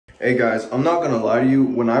Hey guys, I'm not gonna lie to you.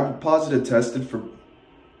 When I positive tested for both,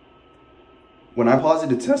 when I bought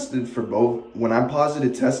the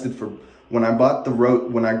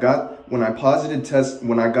road, when I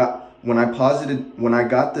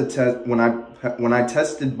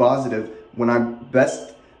tested positive,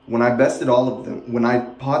 when I bested all of them, when I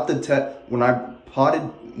pot the test, when I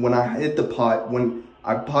hit the pot, when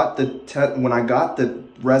I pot the test, when I got the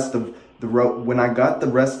rest of the road, when I got the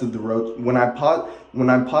rest of the road, when I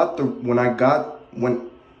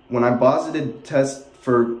positive test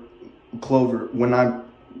for clover, when I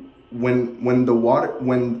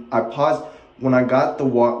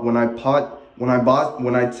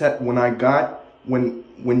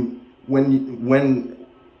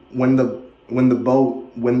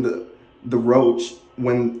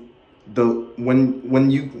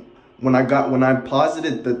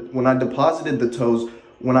deposited the toes,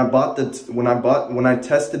 when I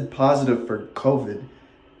tested positive for COVID,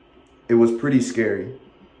 it was pretty scary.